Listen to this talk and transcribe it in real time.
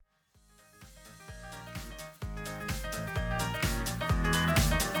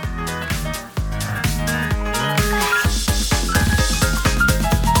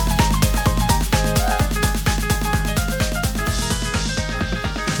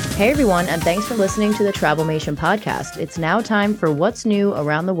Hey everyone, and thanks for listening to the Travelmation podcast. It's now time for What's New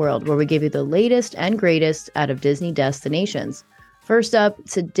Around the World, where we give you the latest and greatest out of Disney destinations. First up,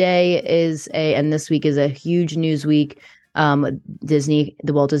 today and this week is a huge news week. The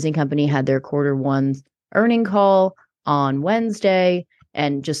Walt Disney Company had their Q1 earning call on Wednesday,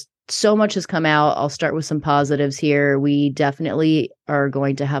 and just so much has come out. I'll start with some positives here. We definitely are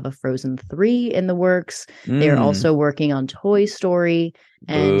going to have a Frozen 3 in the works. They're also working on Toy Story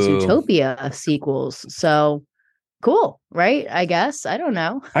and Zootopia sequels. So cool, right? I guess. I don't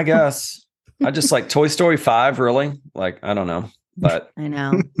know. I guess. I just like Toy Story 5, really. Like, I don't know. But I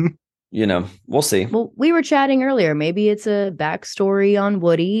know. We'll see. Well, we were chatting earlier. Maybe it's a backstory on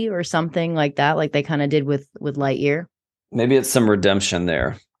Woody or something like that, like they kind of did with Lightyear. Maybe it's some redemption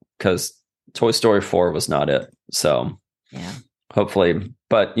there, because Toy Story 4 was not it. So yeah, hopefully.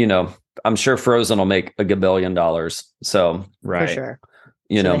 But, I'm sure Frozen will make $1 billion. So, right. For sure.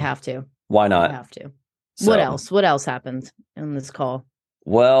 They have to. Why not? They have to. So, What else happened in this call?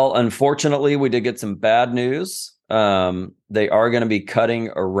 Well, unfortunately, we did get some bad news. They are going to be cutting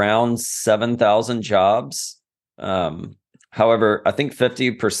around 7,000 jobs. However, I think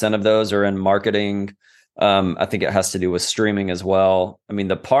 50% of those are in marketing. I think it has to do with streaming as well. I mean,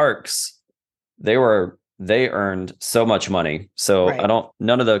 the parks, they earned so much money. So right.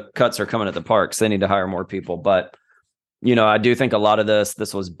 None of the cuts are coming at the parks. They need to hire more people. But, I do think a lot of this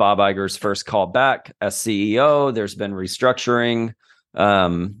was Bob Iger's first call back as CEO. There's been restructuring.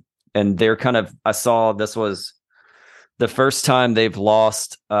 And they're I saw this was the first time they've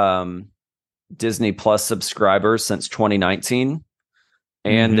lost Disney Plus subscribers since 2019.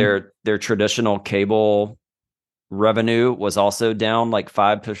 And their traditional cable revenue was also down like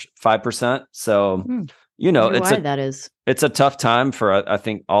 5%. So, it's a tough time for, I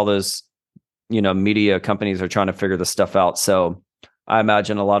think, all those, media companies are trying to figure this stuff out. So I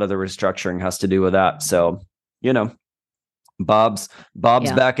imagine a lot of the restructuring has to do with that. So, Bob's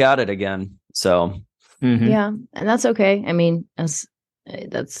back at it again. So yeah, and that's okay. I mean, that's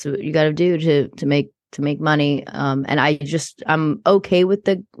what you got to do to make money. And I'm okay with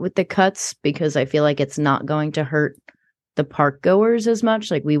the cuts, because I feel like it's not going to hurt the park goers as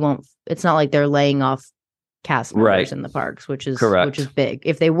much. Like it's not like they're laying off cast members in the parks, which is correct. Which is big.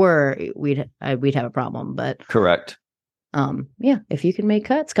 If they were, we'd have a problem. But correct. Yeah, if you can make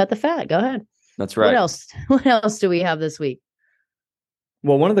cuts, cut the fat. Go ahead. That's right. What else do we have this week?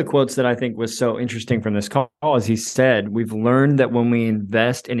 Well, one of the quotes that I think was so interesting from this call is he said, "We've learned that when we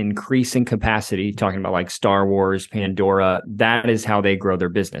invest in increasing capacity," talking about like Star Wars, Pandora, that is how they grow their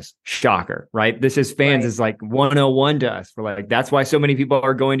business. Shocker, right? This is fans is like 101 to us. We're like, that's why so many people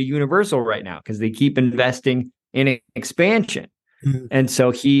are going to Universal right now, because they keep investing in expansion. Mm-hmm. And so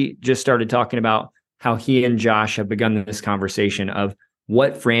he just started talking about how he and Josh have begun this conversation of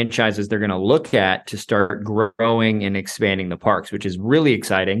what franchises they're going to look at to start growing and expanding the parks, which is really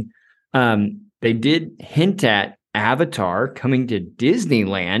exciting. They did hint at Avatar coming to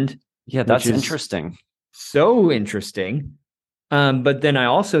Disneyland. Yeah, that's interesting. So interesting. But then I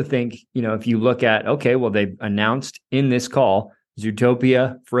also think, if you look at, they've announced in this call,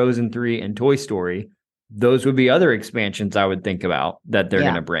 Zootopia, Frozen 3, and Toy Story. Those would be other expansions I would think about that they're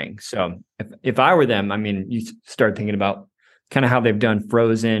going to bring. So if I were them, I mean, you start thinking about kind of how they've done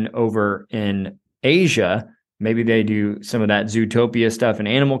Frozen over in Asia. Maybe they do some of that Zootopia stuff in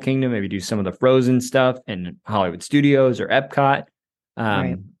Animal Kingdom, maybe do some of the Frozen stuff in Hollywood Studios or Epcot.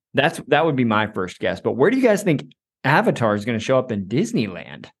 That would be my first guess. But where do you guys think Avatar is going to show up in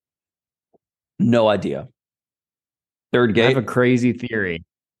Disneyland? No idea. Third gate? I have a crazy theory.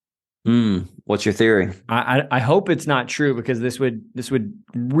 What's your theory? I hope it's not true, because this would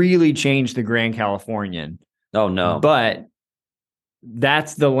really change the Grand Californian. Oh, no. But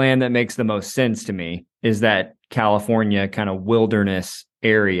that's the land that makes the most sense to me, is that California kind of wilderness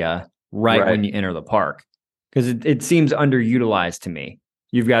area right when you enter the park, because it seems underutilized to me.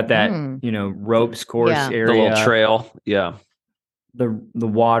 You've got that, ropes course area, the little trail. Yeah. The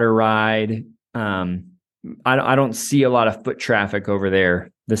water ride. I don't see a lot of foot traffic over there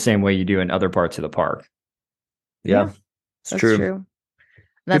the same way you do in other parts of the park. Yeah, it's that's true.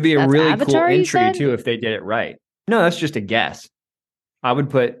 Could be a really Avatar, cool entry too, if they did it right. No, that's just a guess. I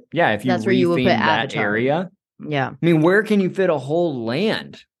would put, if you retheme that Avatar area. Yeah. I mean, where can you fit a whole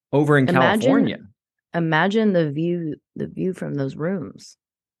land over in California? Imagine the view from those rooms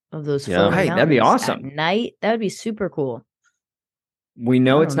of those right, that'd be awesome. At night, that would be super cool. We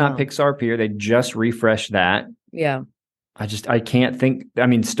know it's not Pixar Pier. They just refreshed that. Yeah. I can't think. I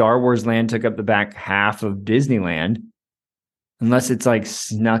mean, Star Wars Land took up the back half of Disneyland, unless it's like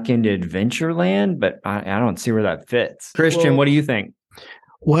snuck into Adventureland, but I don't see where that fits. Christian, what do you think?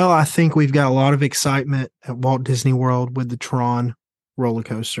 Well, I think we've got a lot of excitement at Walt Disney World with the Tron roller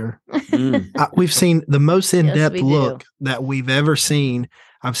coaster. We've seen the most in-depth look that we've ever seen.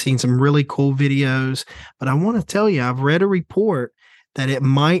 I've seen some really cool videos, but I want to tell you, I've read a report that it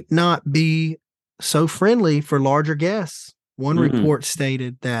might not be so friendly for larger guests. One report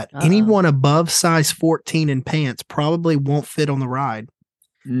stated that anyone above size 14 in pants probably won't fit on the ride.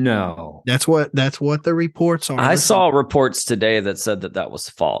 No. That's what the reports are. I saw reports today that said that was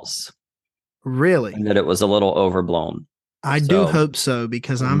false. Really? And that it was a little overblown. I do hope so,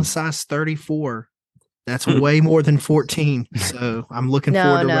 because I'm a size 34. That's way more than 14. So I'm looking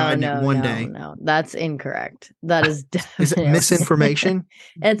forward to riding it one day. No, that's incorrect. That is definitely Is it misinformation?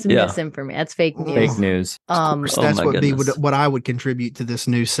 It's misinformation. That's fake news. Fake news. That's what I would contribute to this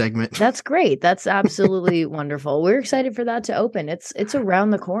news segment. That's great. That's absolutely wonderful. We're excited for that to open. It's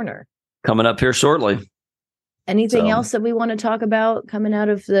around the corner. Coming up here shortly. Anything else that we want to talk about coming out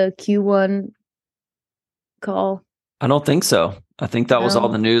of the Q1 call? I don't think so. I think that was all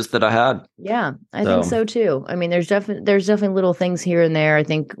the news that I had. Yeah, I think so too. I mean, there's definitely little things here and there. I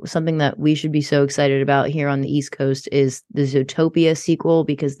think something that we should be so excited about here on the East Coast is the Zootopia sequel,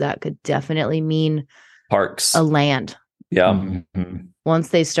 because that could definitely mean parks, a land. Yeah. Mm-hmm. Once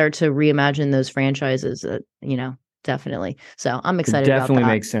they start to reimagine those franchises, definitely. So I'm excited about that. Definitely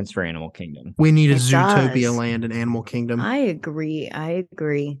makes sense for Animal Kingdom. We need a Zootopia land in Animal Kingdom. I agree.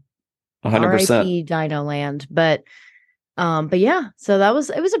 100%. R.I.P. Dino Land. But yeah, so it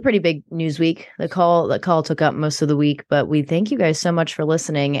was a pretty big news week. The call took up most of the week, but we thank you guys so much for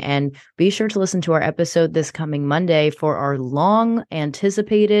listening, and be sure to listen to our episode this coming Monday for our long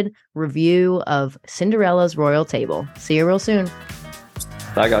anticipated review of Cinderella's Royal Table. See you real soon.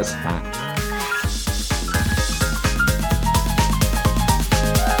 Bye guys. Bye.